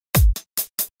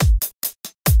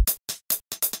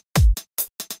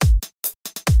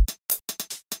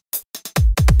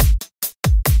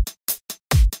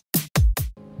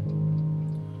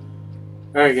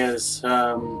Alright guys,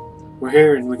 we're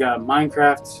here and we got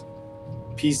Minecraft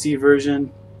PC version.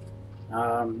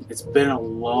 It's been a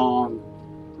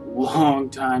long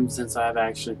time since I've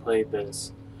actually played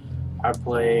this. I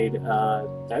played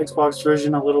the Xbox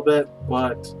version a little bit,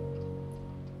 but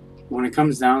when it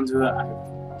comes down to it,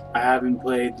 I haven't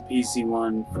played the PC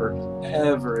one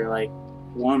forever, like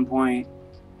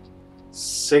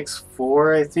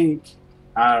 1.64 I think.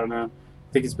 I don't know.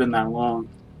 I think it's been that long.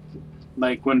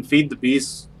 Like when Feed the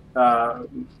Beast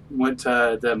went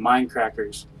to the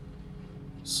Minecrackers.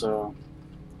 So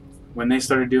when they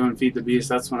started doing Feed the Beast,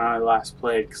 that's when I last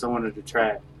played because I wanted to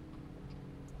try it.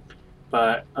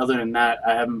 But other than that,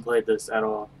 I haven't played this at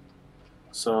all.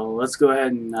 So let's go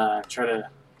ahead and try to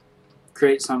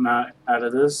create something out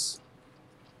of this.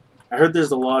 I heard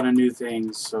there's a lot of new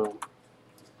things, so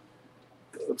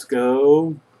let's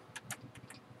go.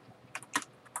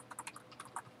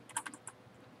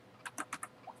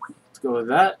 Let's go with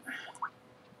that.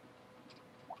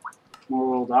 More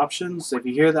world options. If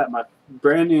you hear that, my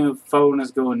brand new phone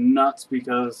is going nuts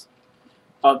because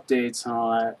updates and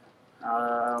all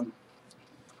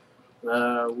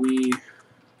that. We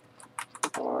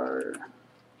are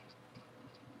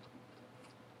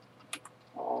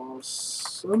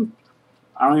awesome.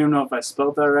 I don't even know if I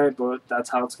spelled that right, but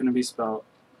that's how it's going to be spelled.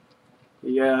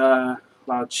 Yeah,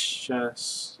 allow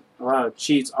chests, allow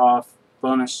cheats off,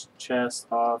 bonus chest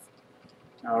off.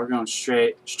 Now we're going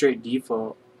straight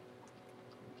default.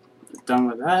 Done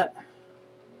with that.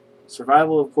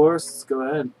 Survival, of course. Let's go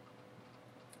ahead.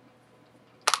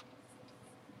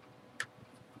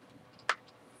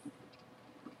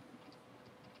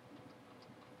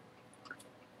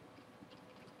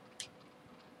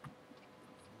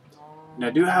 And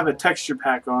I do have a texture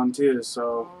pack on too,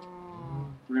 so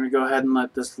we're going to go ahead and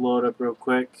let this load up real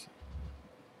quick.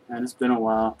 And it's been a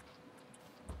while.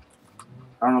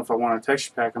 I don't know if I want a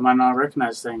texture pack. I might not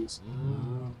recognize things.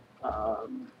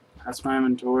 That's my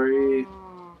inventory.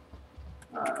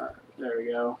 There we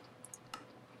go.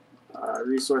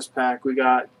 Resource pack. We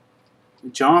got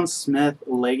John Smith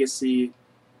Legacy.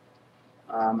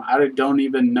 I don't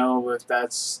even know if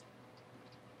that's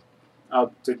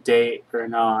up to date or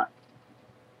not.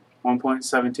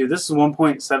 1.72. This is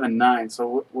 1.79,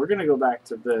 so we're going to go back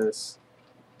to this.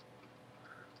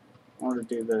 I want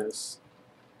to do this.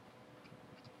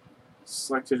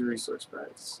 Selected resource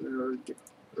packs. Or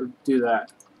do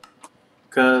that.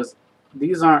 Because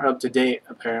these aren't up to date,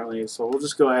 apparently, so we'll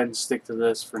just go ahead and stick to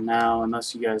this for now,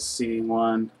 unless you guys see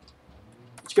one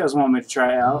that you guys want me to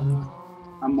try out.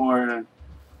 I'm more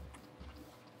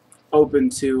open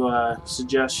to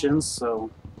suggestions,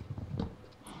 so.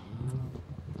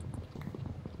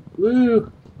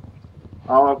 Woo!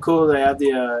 Oh, cool, they have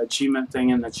the achievement thing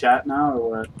in the chat now, or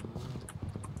what?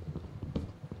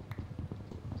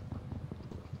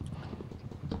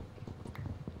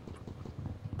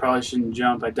 Probably shouldn't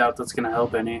jump. I doubt that's going to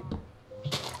help any.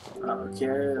 Okay,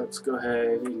 let's go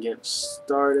ahead and get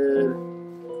started.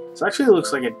 This actually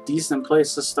looks like a decent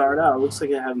place to start out. It looks like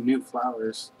they have new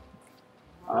flowers.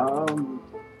 Let's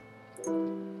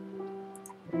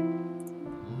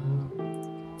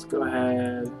go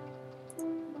ahead.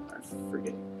 I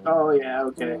forget. Oh, yeah,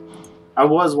 okay. I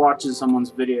was watching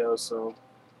someone's video, so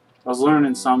I was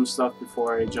learning some stuff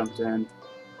before I jumped in.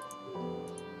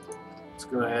 Let's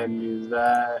go ahead and use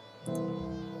that.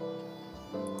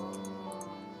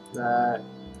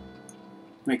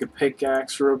 Make a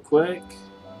pickaxe real quick.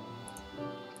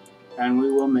 And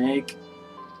we will make...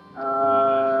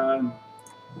 let's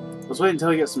wait until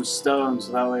we get some stone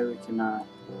so that way we can...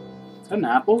 is that an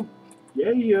apple?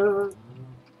 Yeah.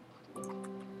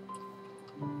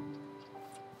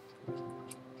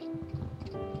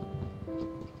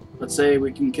 Let's say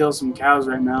we can kill some cows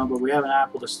right now, but we have an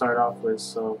apple to start off with,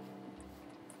 so...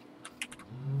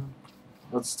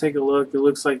 Let's take a look. It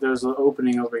looks like there's an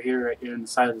opening over here right here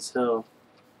inside of this hill.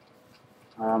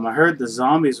 I heard the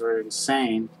zombies were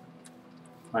insane.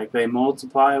 Like they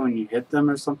multiply when you hit them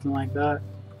or something like that.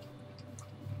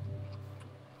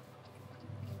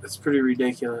 It's pretty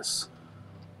ridiculous.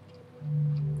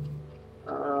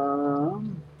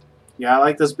 Yeah, I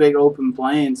like this big open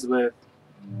plains with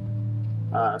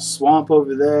swamp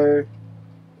over there.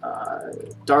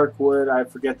 Dark wood, I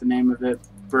forget the name of it.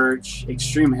 Birch,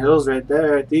 extreme hills right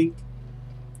there, I think.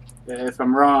 If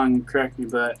I'm wrong, correct me,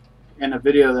 but in a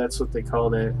video that's what they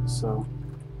called it, so.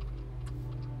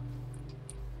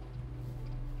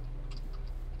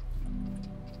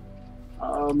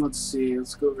 Let's see,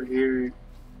 let's go over here.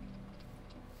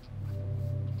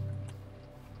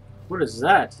 What is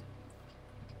that?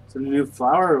 Is it a new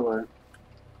flower or what?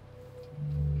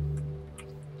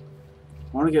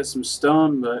 I want to get some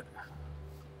stone, but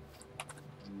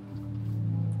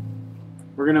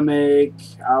we're gonna make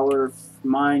our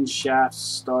mine shaft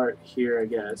start here, I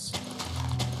guess.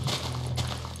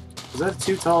 Is that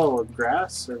too tall of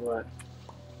grass or what?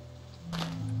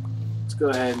 Let's go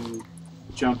ahead and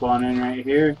jump on in right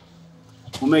here.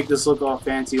 We'll make this look all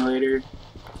fancy later.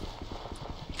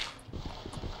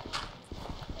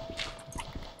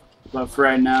 But for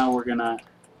right now, we're gonna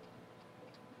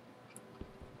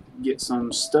get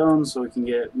some stone so we can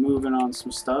get moving on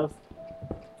some stuff.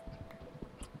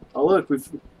 Oh look,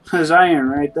 there's iron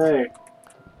right there.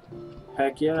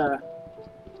 Heck yeah.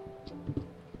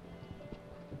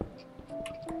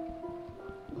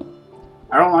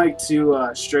 I don't like to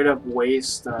straight up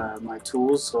waste my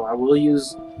tools, so I will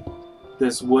use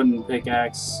this wooden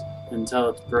pickaxe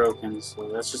until it's broken, so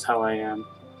that's just how I am.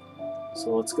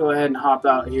 So let's go ahead and hop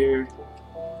out here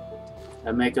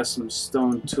and make us some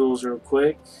stone tools real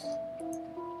quick.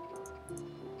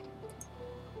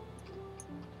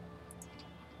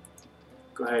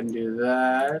 Go ahead and do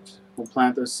that. We'll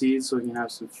plant those seeds so we can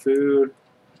have some food.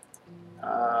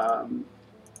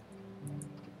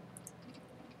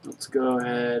 Let's go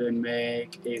ahead and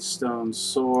make a stone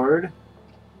sword.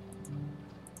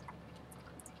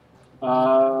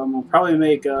 We'll probably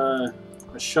make a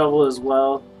shovel as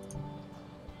well.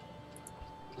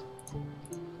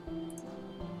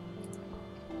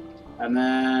 And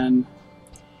then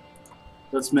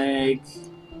let's make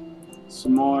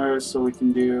some more so we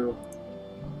can do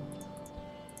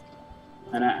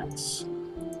an axe.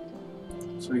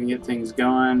 So we can get things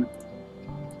going.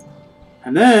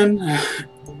 And then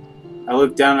I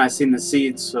looked down and I seen the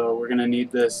seeds, so we're gonna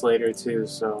need this later too,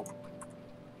 so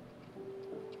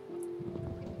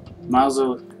might as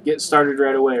well get started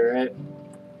right away, right?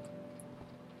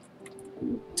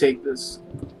 Take this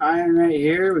iron right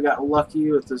here. We got lucky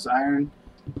with this iron.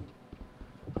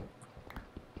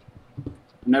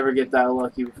 Never get that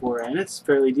lucky before, and it's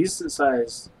fairly decent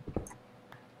size.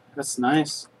 That's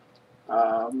nice.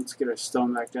 Let's get our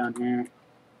stone back down here.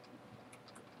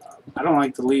 I don't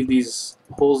like to leave these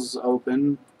holes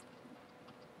open,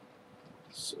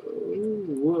 so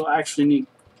we'll actually need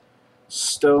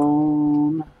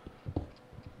stone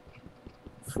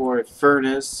for a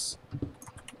furnace.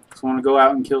 So I want to go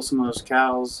out and kill some of those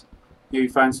cows. Maybe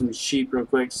find some sheep real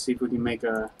quick to see if we can make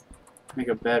a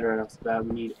bed right off the bat.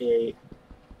 We need 8.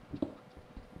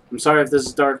 I'm sorry if this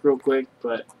is dark real quick,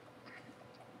 but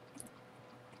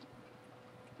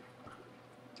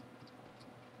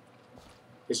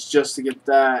it's just to get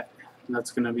that. And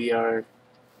that's gonna be our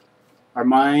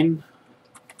mine.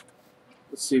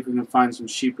 Let's see if we can find some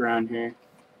sheep around here.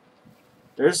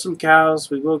 There's some cows.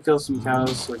 We will kill some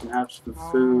cows so we can have some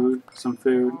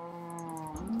food.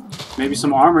 Maybe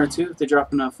some armor too if they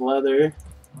drop enough leather.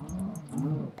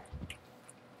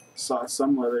 Saw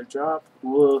some leather drop.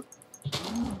 We'll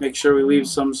make sure we leave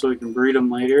some so we can breed them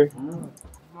later.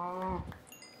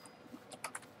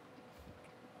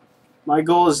 My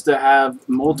goal is to have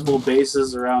multiple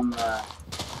bases around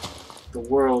the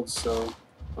world, so...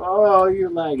 Oh,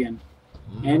 you're lagging.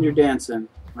 And you're dancing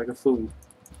like a fool.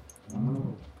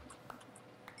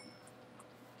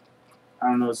 I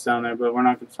don't know what's down there, but we're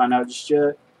not going to find out just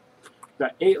yet.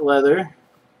 Got 8 leather.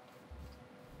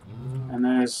 And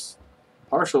there's a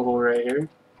partial hole right here.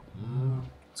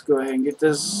 Let's go ahead and get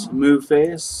this moo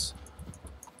face.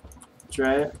 That's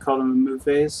right, I called him a moo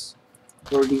face.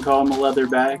 Or we can call him a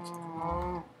leatherback.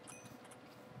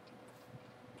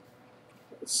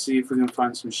 Let's see if we can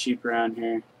find some sheep around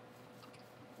here.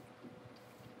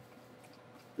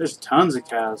 There's tons of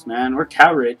cows, man. We're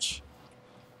cow rich.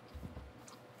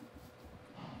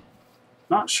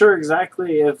 Not sure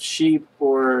exactly if sheep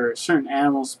or certain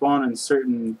animals spawn in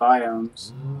certain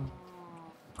biomes.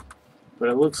 But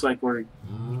it looks like we're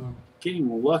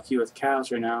getting lucky with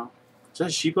cows right now. Is that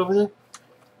a sheep over there?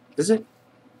 Is it?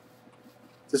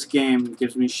 This game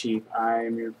gives me sheep.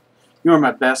 You're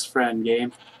my best friend,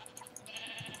 game.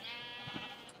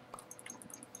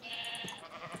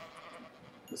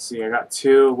 Let's see, I got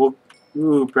 2.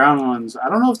 Ooh, brown ones. I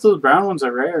don't know if those brown ones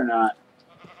are rare or not.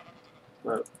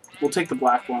 But we'll take the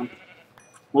black one.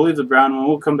 We'll leave the brown one.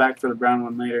 We'll come back for the brown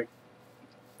one later.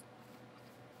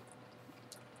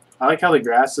 I like how the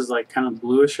grass is like kind of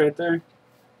bluish right there.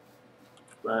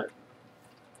 But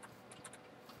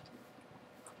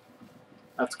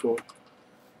that's cool.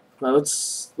 But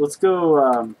let's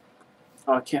go.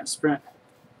 Oh, I can't sprint.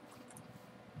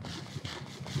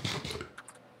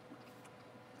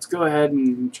 Let's go ahead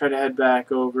and try to head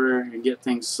back over and get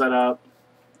things set up.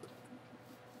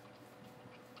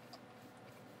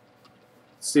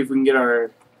 See if we can get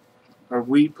our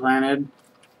wheat planted.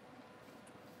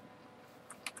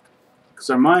 Because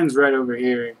our mine's right over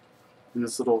here in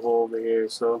this little hole over here.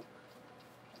 So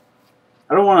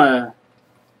I don't want to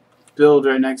build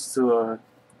right next to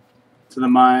the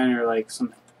mine or like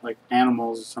some like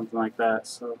animals or something like that.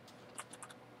 So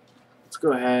let's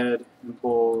go ahead and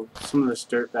pull some of this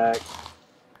dirt back.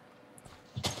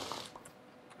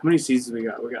 How many seeds do we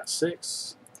got? We got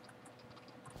 6.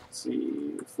 Let's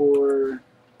see, 4.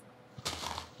 Let's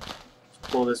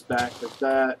pull this back like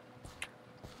that.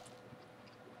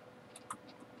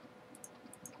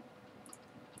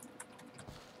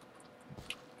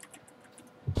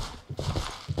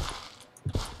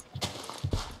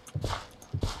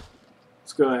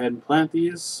 Let's go ahead and plant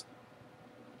these.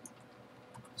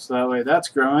 So that way that's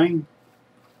growing.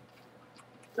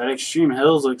 That extreme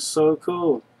hills looks so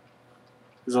cool.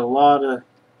 There's a lot of...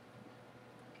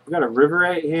 We got a river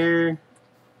right here.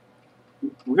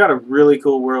 We got a really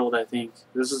cool world, I think.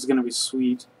 This is going to be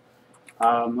sweet.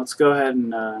 Let's go ahead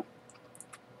and... I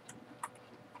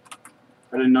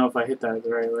didn't know if I hit that the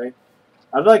right way.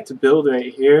 I'd like to build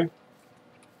right here.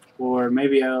 Or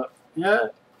maybe out... Yeah.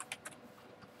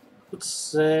 Let's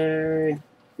say...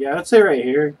 Yeah, I'd say right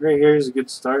here. Right here is a good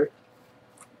start.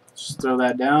 Just throw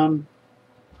that down.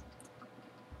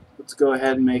 Let's go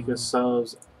ahead and make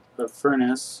ourselves a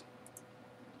furnace.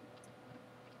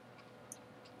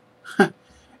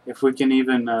 If we can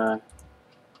even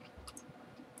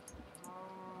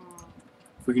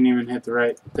hit the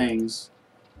right things.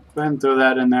 Go ahead and throw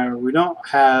that in there. We don't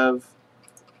have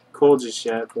coal just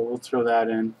yet, but we'll throw that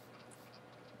in.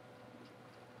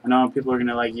 I know people are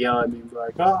gonna like yell at me and be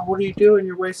like, "Oh, what are you doing?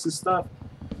 You're wasting stuff."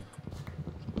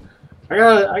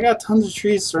 I got tons of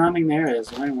trees surrounding the area,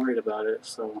 so I ain't worried about it.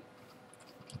 So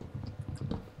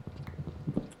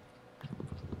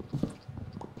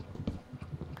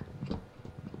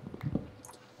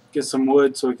get some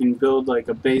wood so we can build like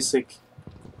a basic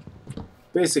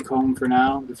home for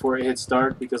now before it hits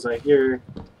dark, because I hear,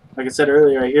 like I said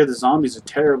earlier, I hear the zombies are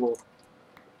terrible,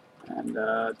 and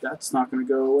that's not gonna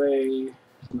go away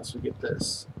unless we get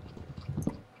this.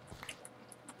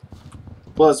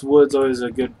 Plus, wood's always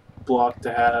a good block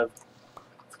to have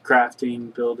for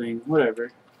crafting, building,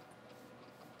 whatever.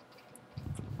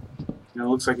 You know, it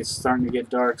looks like it's starting to get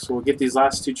dark, so we'll get these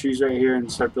last 2 trees right here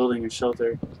and start building a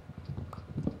shelter.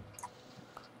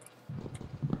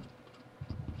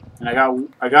 And I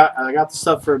got the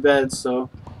stuff for a bed, so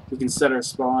we can set our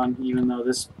spawn, even though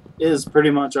this is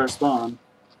pretty much our spawn.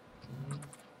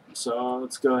 So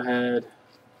let's go ahead.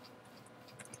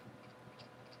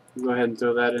 Go ahead and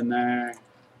throw that in there.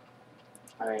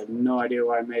 I have no idea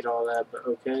why I made all that, but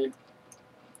okay.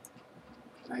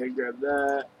 I had grab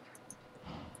that.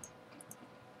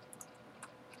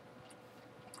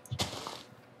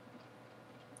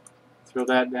 Throw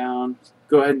that down.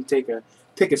 Go ahead and take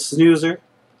a snoozer.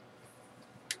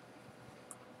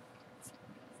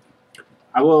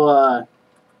 I will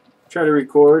try to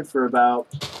record for about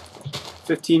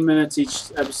 15 minutes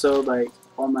each episode, like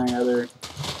all my other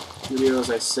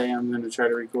videos I say I'm going to try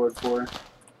to record for.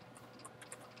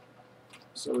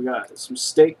 So we got some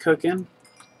steak cooking.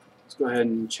 Let's go ahead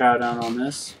and chow down on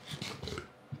this.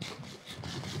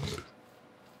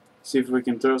 See if we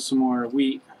can throw some more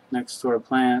wheat next to our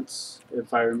plants,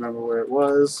 if I remember where it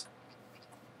was.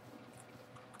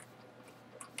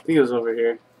 I think it was over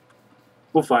here.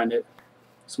 We'll find it.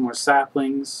 Some more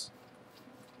saplings.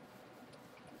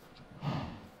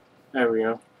 There we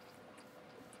go.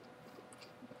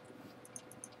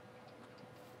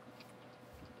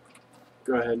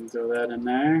 Go ahead and throw that in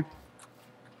there.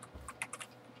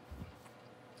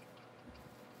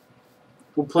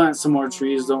 We'll plant some more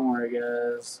trees, don't worry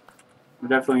guys. We're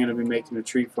definitely going to be making a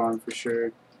tree farm for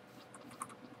sure.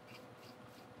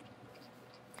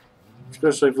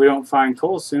 Especially if we don't find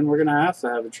coal soon, we're going to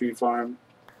have a tree farm.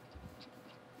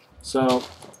 So,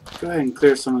 go ahead and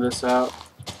clear some of this out.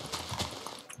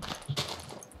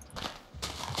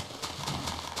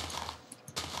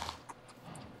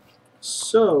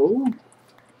 So,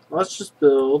 let's just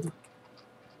build.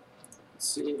 Let's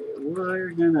see, we're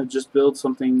going to just build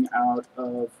something out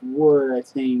of wood, I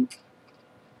think.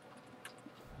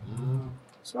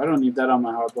 So I don't need that on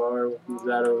my hotbar. We'll move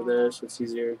that over there so it's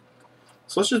easier.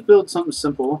 So let's just build something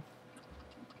simple,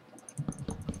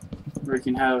 where we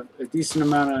can have a decent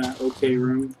amount of okay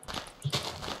room.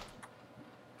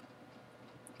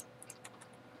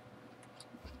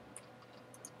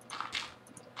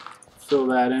 Fill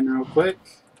that in real quick.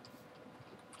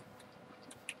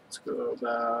 Let's go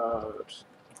about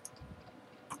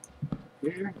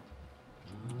here.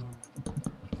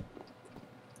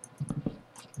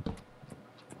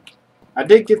 I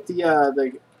did get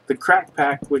the crack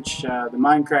pack, which the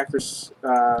Minecrackers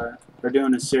are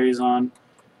doing a series on,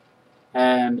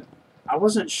 and I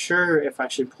wasn't sure if I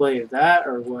should play that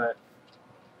or what.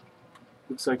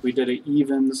 Looks like we did it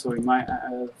even, so we might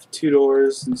have 2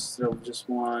 doors instead of just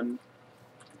 1.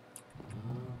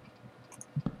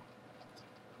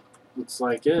 Looks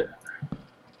like it.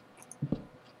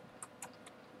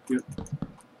 Yep.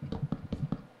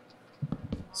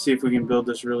 See if we can build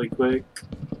this really quick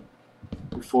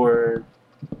before.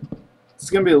 It's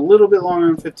going to be a little bit longer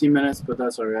than 15 minutes, but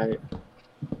that's alright.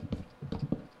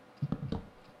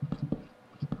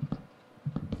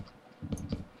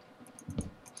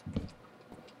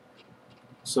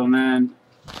 So then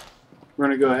we're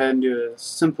going to go ahead and do a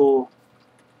simple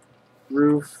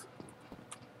roof.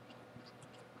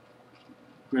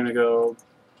 We're going to go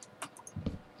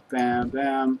bam,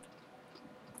 bam.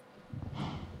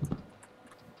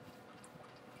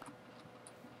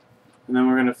 And then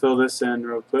we're going to fill this in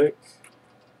real quick.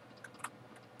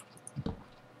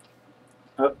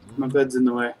 Oh, my bed's in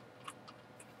the way.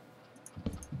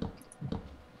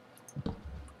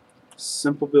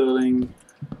 Simple building.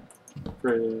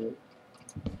 For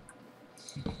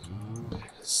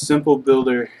simple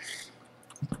builder.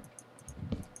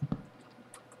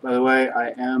 By the way, I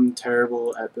am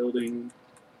terrible at building,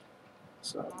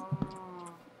 so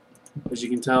as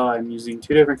you can tell, I'm using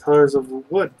 2 different colors of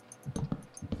wood.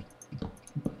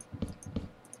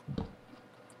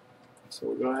 So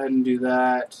we'll go ahead and do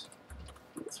that.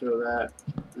 Throw that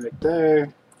right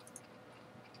there.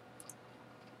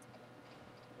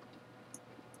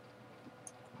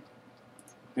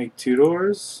 Make 2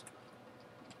 doors.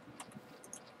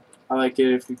 I like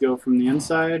it if you go from the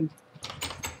inside.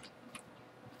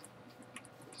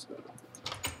 So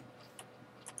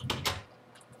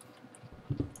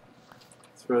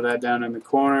throw that down in the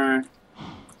corner.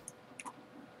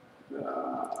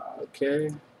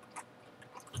 Okay.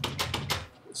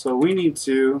 So we need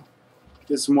to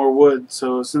get some more wood.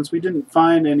 So since we didn't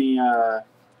find any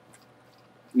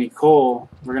coal,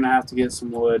 we're gonna have to get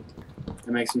some wood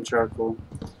and make some charcoal.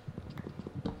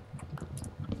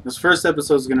 This first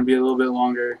episode is going to be a little bit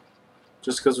longer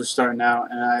just because we're starting out,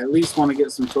 and I at least want to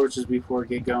get some torches before we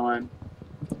get going,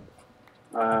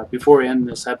 before we end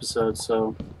this episode.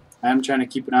 So I am trying to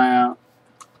keep an eye out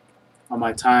on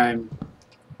my time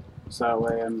so that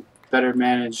way I'm better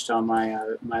managed on my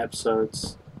my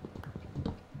episodes.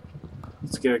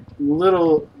 Let's get a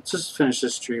little, just finish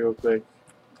this tree real quick.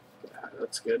 Yeah,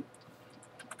 that's good.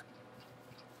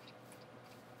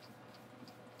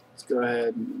 Let's go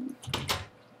ahead and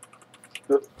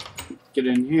get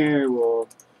in here. We'll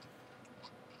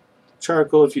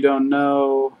charcoal, if you don't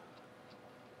know,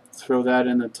 throw that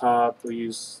in the top. We'll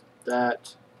use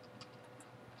that.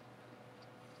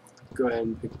 Go ahead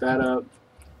and pick that up.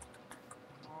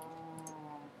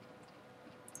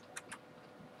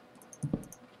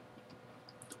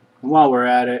 And while we're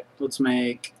at it, let's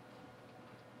make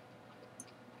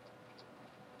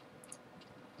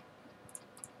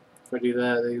if I do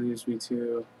that, that leaves me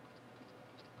to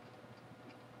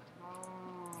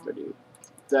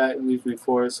that leaves me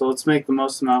 4. So let's make the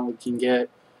most amount we can get,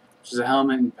 which is a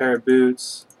helmet and a pair of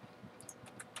boots.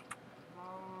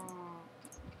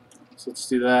 So let's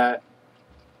do that.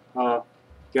 You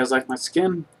guys like my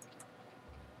skin?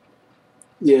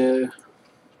 Yeah,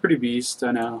 pretty beast,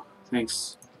 I know.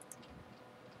 Thanks.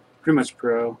 Pretty much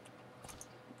pro.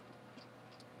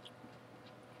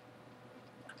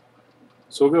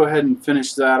 So we'll go ahead and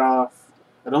finish that off.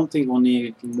 I don't think we'll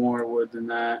need more wood than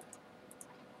that.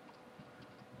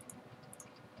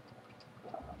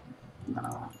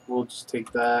 No, we'll just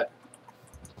take that.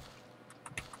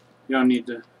 You don't need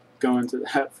to go into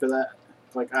that for that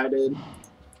like I did.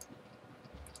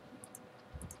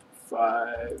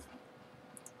 5.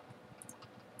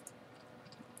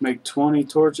 Make 20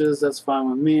 torches, that's fine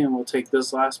with me, and we'll take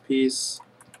this last piece.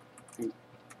 And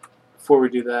before we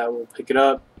do that, we'll pick it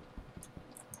up.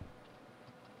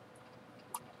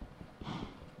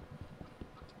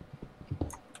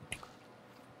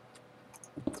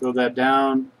 Throw that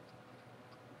down.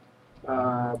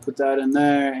 Put that in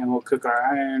there, and we'll cook our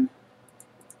iron.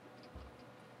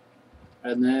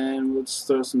 And then we'll just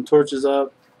throw some torches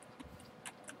up.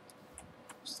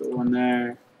 So one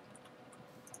there,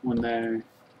 one there.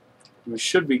 We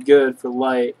should be good for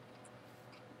light.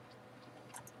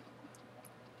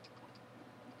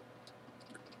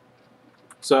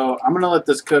 So I'm gonna let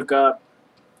this cook up.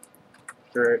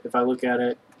 Or if I look at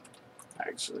it,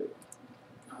 actually,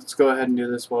 let's go ahead and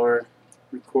do this while we're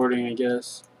recording, I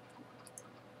guess.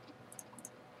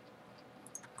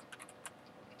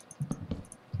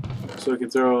 So we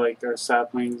can throw like our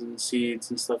saplings and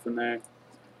seeds and stuff in there.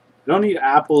 We don't need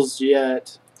apples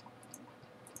yet.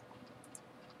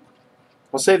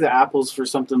 I'll save the apples for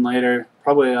something later.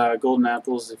 Probably golden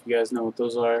apples, if you guys know what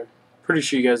those are. Pretty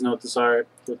sure you guys know what those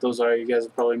are. You guys are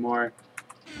probably more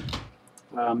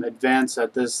advanced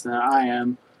at this than I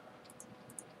am.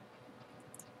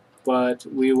 But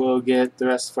we will get the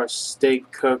rest of our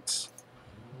steak cooked.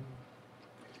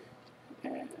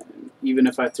 And even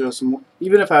if I have to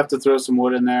throw some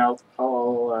wood in there,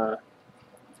 I'll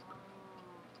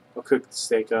cook the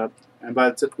steak up. And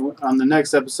on the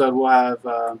next episode, we'll have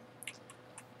an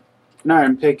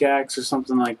iron pickaxe or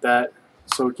something like that,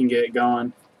 so we can get it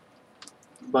going.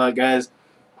 But guys,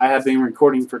 I have been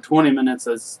recording for 20 minutes.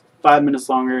 That's 5 minutes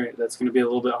longer. That's going to be a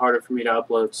little bit harder for me to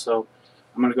upload. So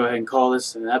I'm going to go ahead and call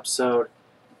this an episode.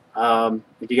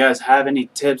 If you guys have any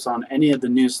tips on any of the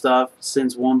new stuff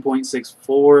since 1.64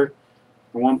 or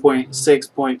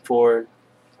 1.6.4,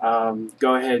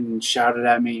 go ahead and shout it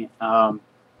at me.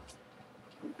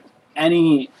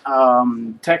 Any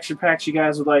texture packs you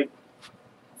guys would like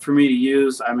for me to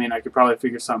use, I mean, I could probably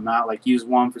figure something out, like use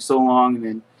one for so long and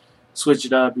then switch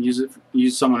it up and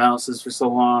use someone else's for so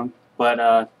long.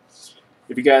 But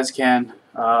if you guys can,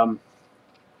 or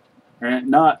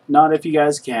not if you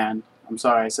guys can, I'm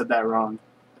sorry, I said that wrong.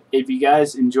 If you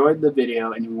guys enjoyed the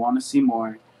video and you want to see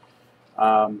more,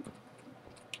 go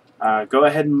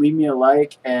ahead and leave me a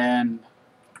like, and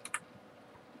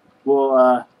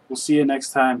we'll see you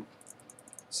next time.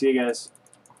 See you guys.